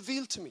 would you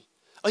reveal to me?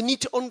 I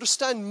need to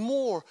understand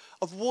more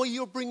of why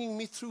you're bringing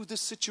me through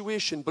this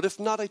situation. But if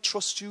not, I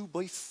trust you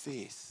by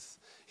faith.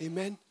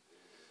 Amen.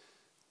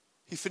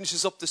 He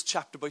finishes up this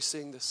chapter by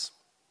saying this.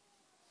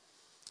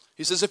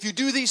 He says, if you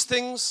do these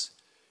things,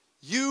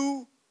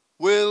 you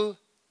will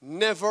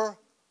never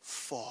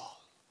fall.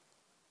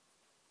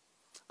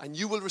 And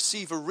you will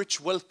receive a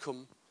rich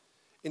welcome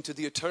into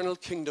the eternal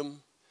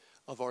kingdom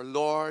of our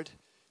Lord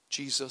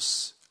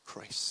Jesus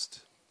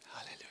Christ.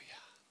 Hallelujah.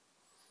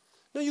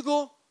 Now you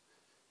go,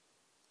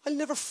 I'll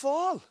never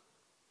fall.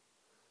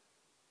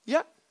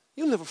 Yeah,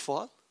 you'll never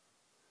fall.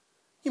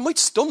 You might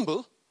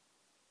stumble,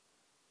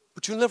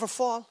 but you'll never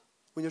fall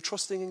when you're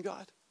trusting in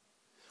God.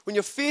 When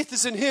your faith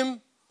is in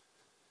Him,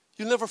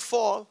 you'll never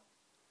fall.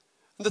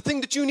 And the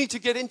thing that you need to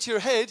get into your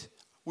head,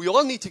 we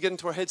all need to get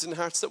into our heads and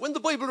hearts, that when the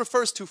Bible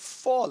refers to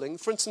falling,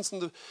 for instance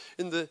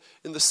in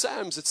the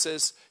Psalms it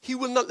says, He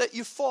will not let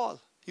you fall.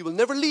 He will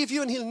never leave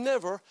you and He'll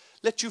never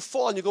let you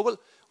fall. And you go,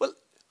 well,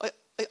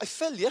 I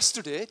fell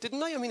yesterday,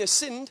 didn't I? I mean, I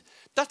sinned.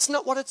 That's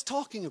not what it's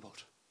talking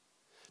about.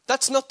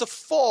 That's not the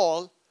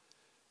fall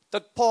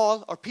that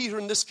Paul, or Peter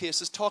in this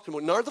case, is talking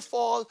about. Nor the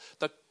fall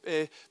that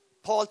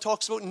Paul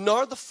talks about,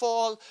 nor the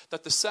fall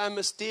that the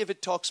psalmist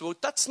David talks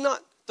about. That's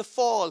not the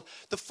fall.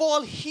 The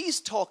fall he's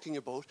talking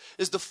about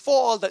is the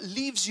fall that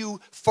leaves you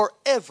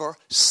forever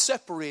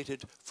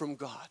separated from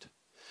God.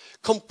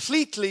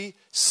 Completely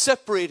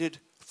separated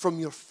from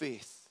your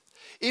faith.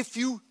 If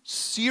you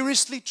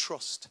seriously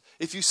trust,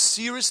 if you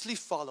seriously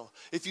follow,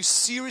 if you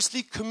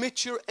seriously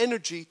commit your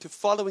energy to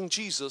following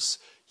Jesus,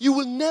 you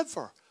will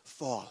never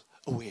fall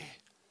away.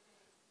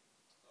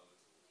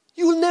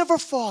 You will never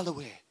fall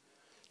away.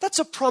 That's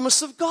a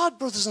promise of God,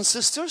 brothers and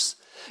sisters.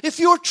 If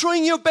you're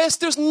trying your best,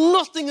 there's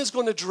nothing is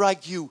going to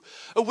drag you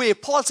away.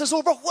 Paul says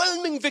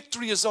overwhelming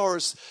victory is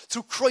ours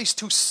through Christ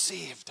who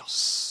saved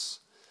us.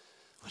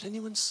 Would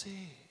anyone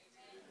say?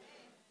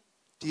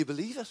 Do you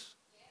believe it?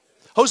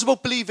 How's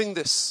about believing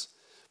this?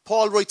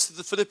 Paul writes to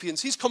the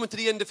Philippians. He's coming to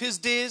the end of his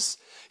days.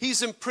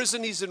 He's in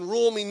prison. He's in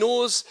Rome. He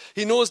knows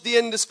the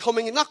end is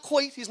coming. And not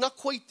quite. He's not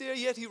quite there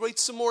yet. He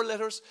writes some more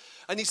letters.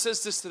 And he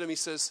says this to them. He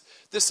says,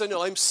 this I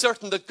know. I'm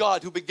certain that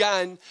God who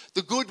began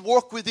the good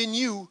work within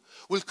you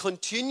will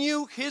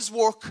continue His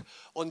work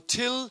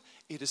until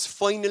it is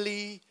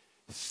finally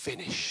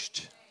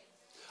finished.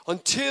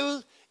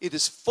 Until it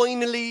is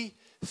finally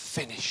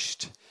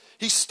finished.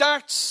 He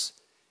starts,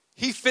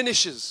 He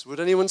finishes. Would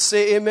anyone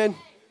say amen?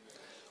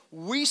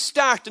 We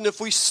start, and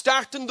if we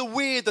start in the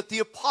way that the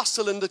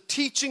apostle and the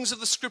teachings of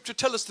the scripture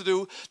tell us to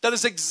do, that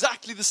is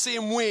exactly the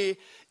same way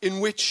in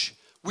which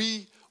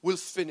we will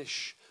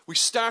finish. We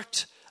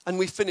start and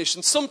we finish.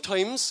 And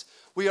sometimes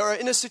we are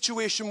in a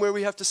situation where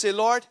we have to say,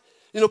 Lord,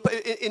 You know,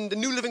 in the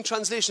New Living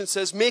Translation it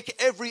says, make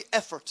every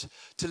effort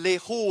to lay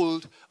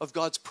hold of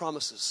God's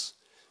promises.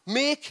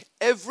 Make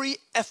every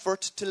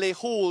effort to lay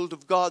hold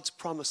of God's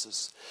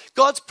promises.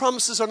 God's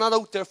promises are not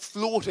out there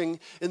floating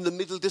in the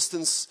middle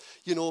distance,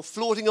 you know,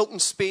 floating out in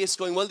space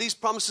going, well, these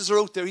promises are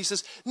out there. He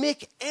says,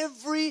 make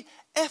every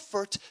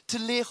effort to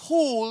lay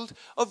hold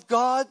of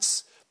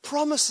God's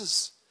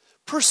promises.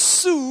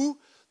 Pursue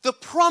the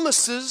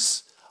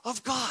promises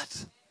of God.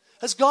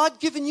 Has God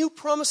given you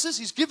promises?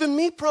 He's given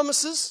me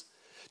promises.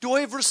 Do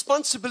I have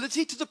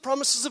responsibility to the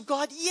promises of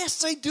God?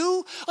 Yes, I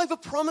do. I have a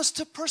promise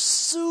to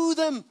pursue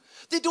them.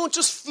 They don't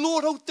just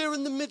float out there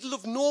in the middle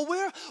of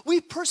nowhere.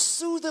 We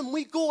pursue them.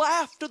 We go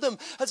after them.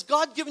 Has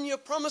God given you a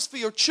promise for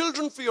your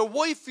children, for your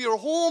wife, for your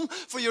home,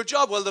 for your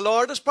job? Well, the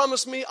Lord has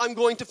promised me I'm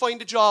going to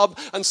find a job.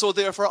 And so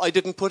therefore I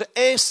didn't put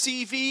a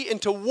CV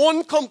into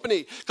one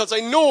company because I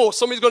know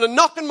somebody's going to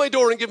knock on my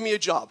door and give me a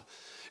job.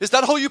 Is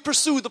that how you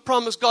pursue the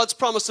promise, God's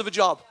promise of a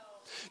job?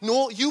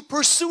 No, you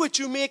pursue it.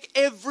 You make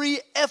every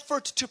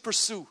effort to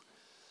pursue.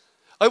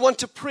 I want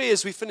to pray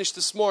as we finish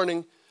this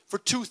morning for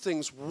two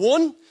things.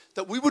 One,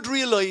 that we would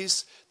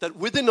realize that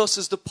within us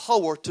is the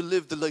power to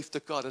live the life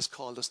that God has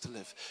called us to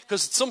live.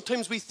 Because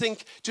sometimes we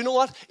think, do you know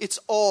what? It's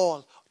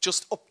all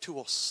just up to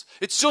us.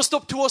 It's just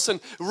up to us, and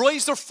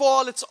rise or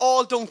fall, it's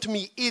all down to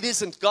me. It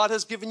isn't. God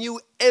has given you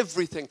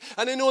everything.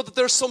 And I know that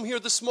there's some here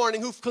this morning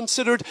who've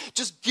considered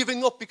just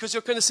giving up because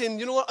you're kind of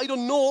saying, you know what, I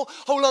don't know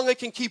how long I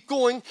can keep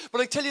going.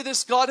 But I tell you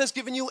this, God has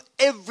given you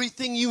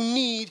everything you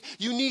need.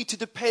 You need to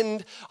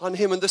depend on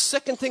Him. And the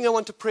second thing I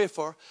want to pray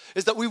for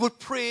is that we would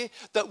pray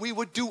that we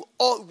would do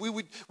all, we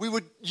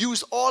would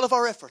use all of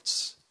our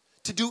efforts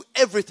to do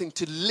everything,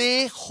 to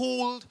lay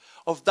hold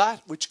of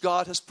that which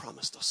God has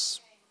promised us.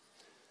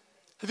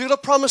 Have you got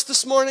a promise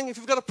this morning? If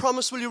you've got a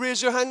promise, will you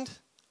raise your hand?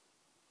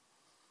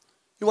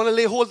 You want to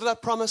lay hold of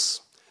that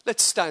promise?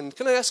 Let's stand.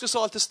 Can I ask us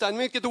all to stand?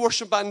 Maybe get the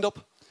worship band up.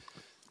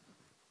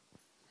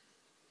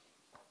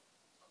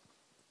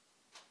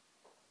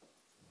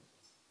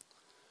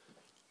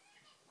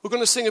 We're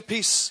going to sing a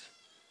piece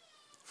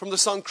from the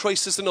song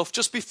Christ is Enough.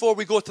 Just before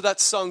we go to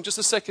that song, just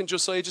a second,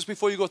 Josiah, just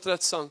before you go to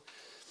that song.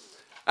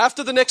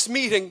 After the next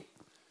meeting,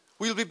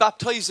 we'll be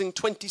baptizing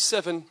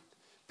 27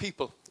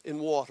 people in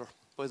water.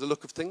 By the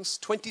look of things,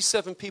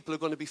 27 people are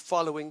going to be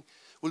following,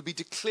 will be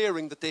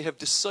declaring that they have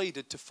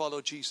decided to follow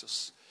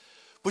Jesus.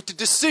 But the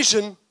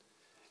decision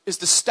is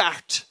the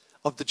start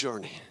of the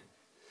journey.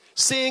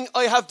 Saying,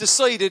 I have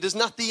decided is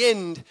not the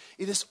end.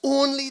 It is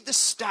only the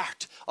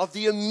start of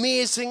the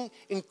amazing,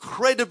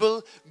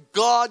 incredible,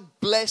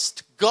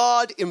 God-blessed,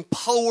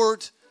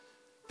 God-empowered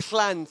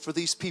plan for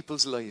these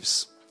people's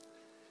lives.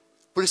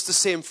 But it's the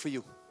same for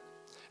you.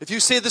 If you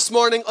say this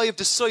morning, I have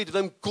decided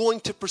I'm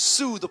going to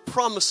pursue the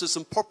promises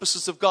and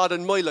purposes of God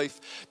in my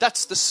life,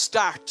 that's the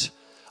start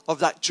of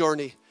that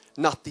journey,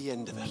 not the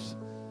end of it.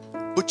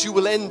 But you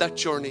will end that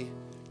journey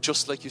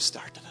just like you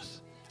started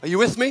it. Are you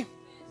with me?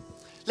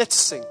 Let's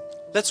sing.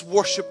 Let's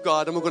worship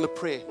God, and we're going to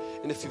pray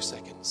in a few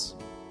seconds.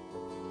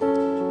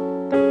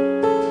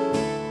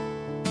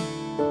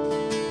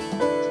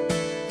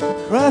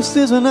 Christ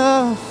is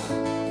enough.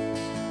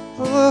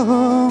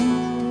 Oh.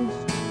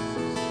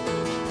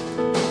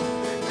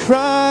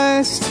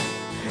 Christ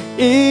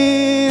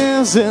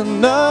is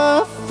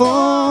enough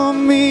for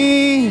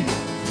me.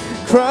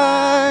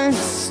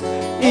 Christ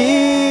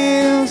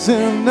is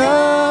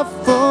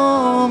enough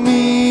for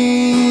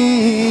me.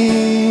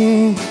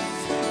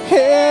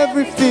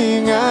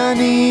 Everything I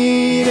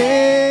need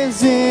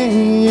is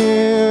in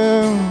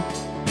you.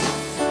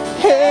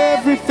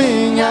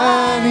 Everything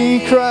I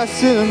need,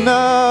 Christ is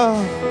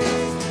enough.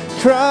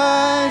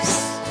 Christ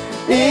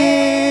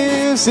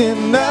is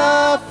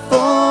enough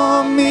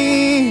for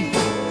me.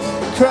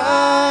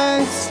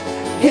 Christ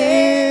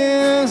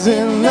is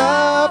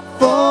enough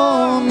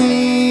for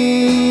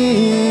me.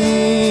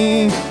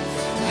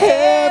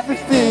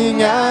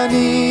 Everything I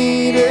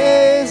need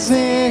is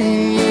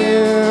in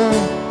you.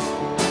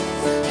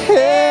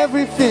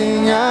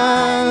 Everything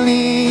I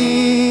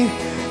need.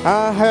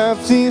 I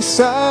have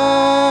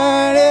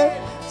decided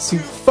to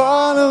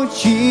follow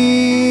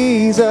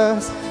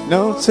Jesus.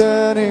 No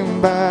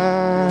turning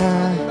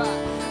back.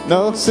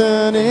 No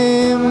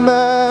turning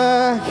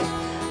back.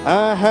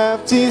 I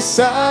have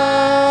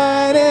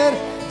decided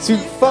to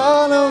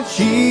follow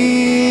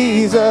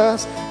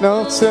Jesus.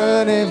 No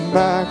turning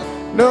back.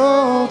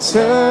 No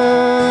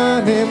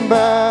turning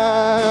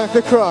back.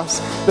 The cross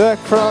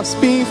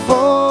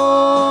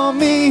before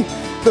me,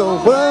 the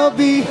world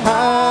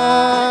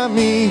behind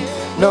me.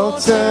 No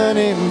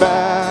turning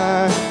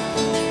back.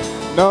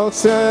 No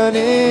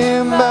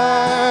turning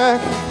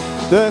back.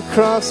 The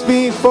cross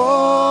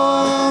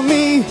before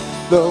me,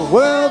 the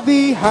world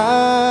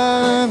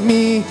behind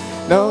me.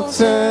 No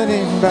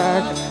turning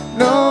back,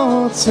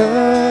 no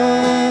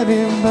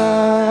turning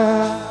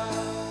back.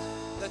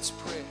 Let's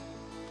pray.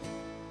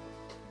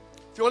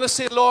 If you want to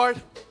say, Lord,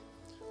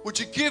 would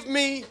you give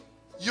me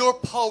your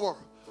power?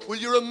 Will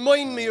you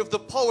remind me of the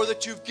power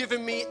that you've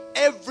given me?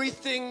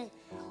 Everything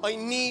I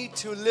need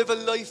to live a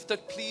life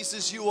that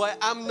pleases you. I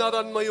am not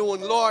on my own.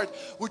 Lord,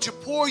 would you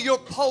pour your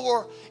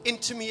power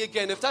into me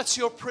again? If that's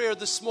your prayer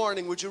this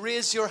morning, would you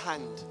raise your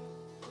hand?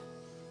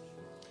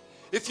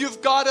 If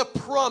you've got a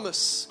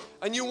promise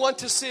and you want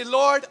to say,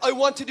 Lord, I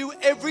want to do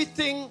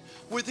everything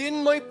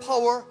within my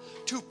power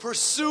to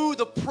pursue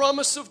the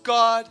promise of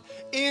God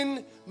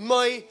in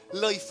my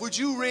life, would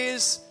you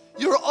raise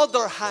your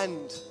other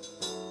hand?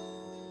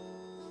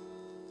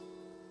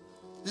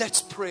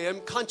 Let's pray.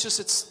 I'm conscious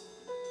it's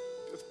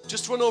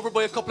just run over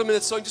by a couple of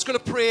minutes, so I'm just going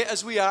to pray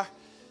as we are.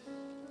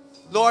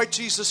 Lord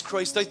Jesus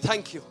Christ, I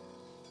thank you,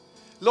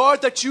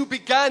 Lord, that you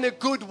began a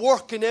good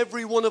work in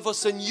every one of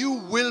us and you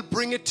will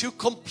bring it to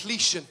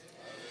completion.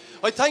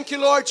 I thank you,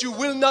 Lord, you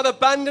will not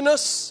abandon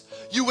us.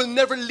 You will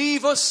never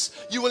leave us.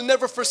 You will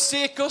never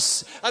forsake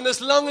us. And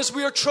as long as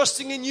we are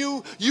trusting in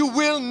you, you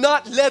will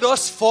not let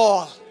us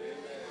fall.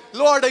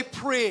 Lord, I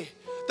pray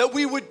that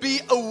we would be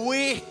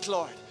awake,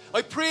 Lord.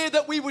 I pray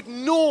that we would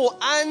know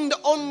and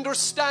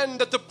understand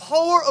that the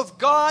power of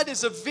God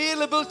is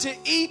available to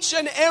each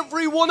and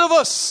every one of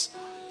us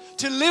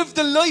to live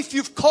the life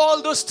you've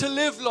called us to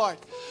live, Lord.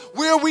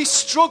 Where we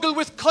struggle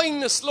with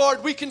kindness,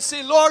 Lord, we can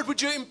say, Lord,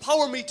 would you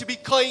empower me to be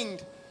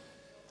kind?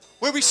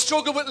 Where we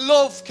struggle with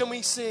love, can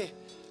we say,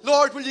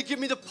 Lord, will you give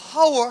me the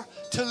power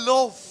to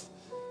love?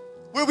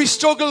 Where we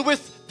struggle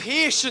with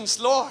patience,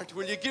 Lord,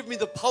 will you give me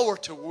the power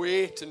to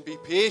wait and be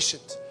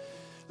patient?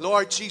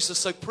 Lord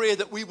Jesus, I pray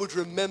that we would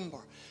remember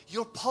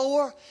your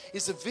power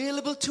is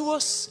available to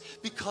us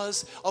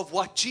because of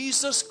what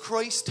Jesus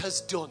Christ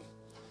has done.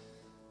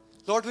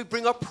 Lord, we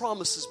bring our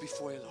promises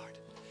before you, Lord.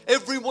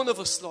 Every one of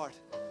us, Lord,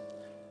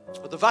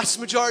 or the vast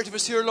majority of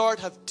us here, Lord,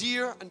 have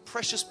dear and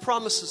precious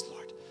promises,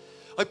 Lord.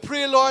 I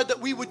pray, Lord, that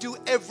we would do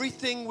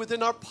everything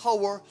within our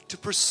power to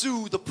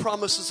pursue the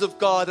promises of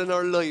God in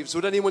our lives.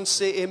 Would anyone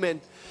say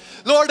amen?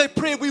 Lord, I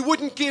pray we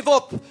wouldn't give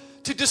up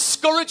to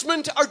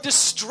discouragement or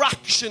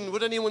distraction.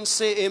 Would anyone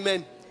say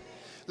amen?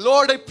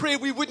 Lord, I pray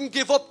we wouldn't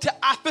give up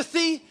to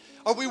apathy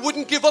or we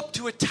wouldn't give up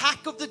to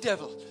attack of the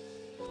devil.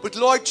 But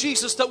Lord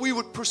Jesus, that we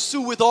would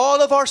pursue with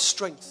all of our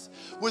strength,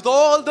 with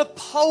all the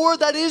power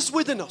that is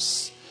within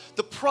us,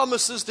 the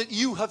promises that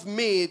you have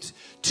made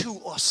to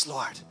us,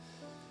 Lord.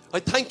 I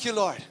thank you,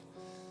 Lord,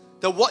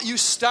 that what you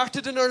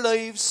started in our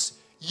lives,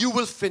 you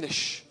will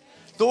finish.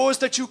 Those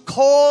that you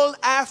call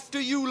after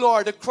you,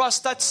 Lord, across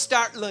that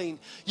start line,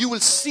 you will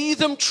see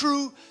them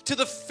through to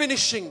the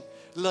finishing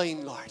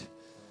line, Lord.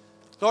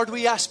 Lord,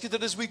 we ask you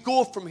that as we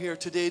go from here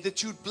today,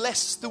 that you'd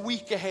bless the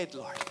week ahead,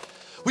 Lord.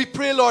 We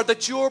pray, Lord,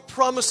 that your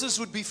promises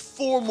would be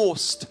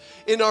foremost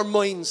in our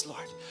minds,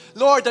 Lord.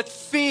 Lord, that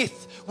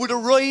faith would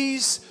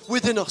arise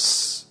within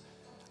us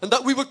and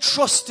that we would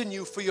trust in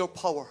you for your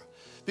power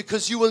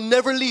because you will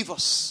never leave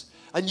us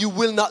and you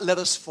will not let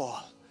us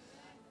fall.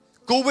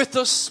 Go with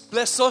us,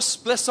 bless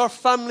our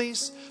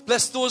families,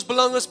 bless those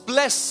belong us,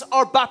 bless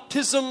our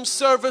baptism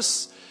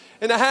service.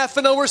 In a half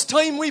an hour's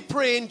time we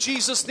pray in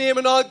Jesus' name,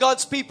 and all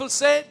God's people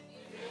said,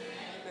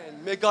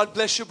 amen. May God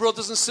bless you,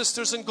 brothers and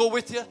sisters, and go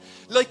with you.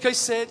 Like I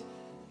said,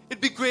 it'd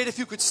be great if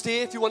you could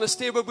stay. If you want to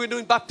stay, we're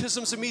doing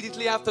baptisms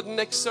immediately after the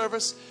next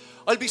service.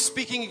 I'll be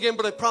speaking again,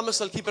 but I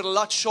promise I'll keep it a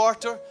lot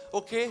shorter,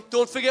 okay?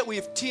 Don't forget, we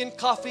have tea and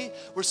coffee.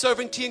 We're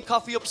serving tea and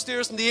coffee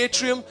upstairs in the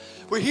atrium.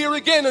 We're here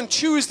again on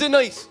Tuesday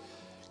night.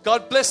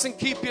 God bless and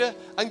keep you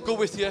and go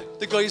with you.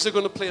 The guys are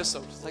going to play us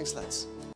out. Thanks, lads.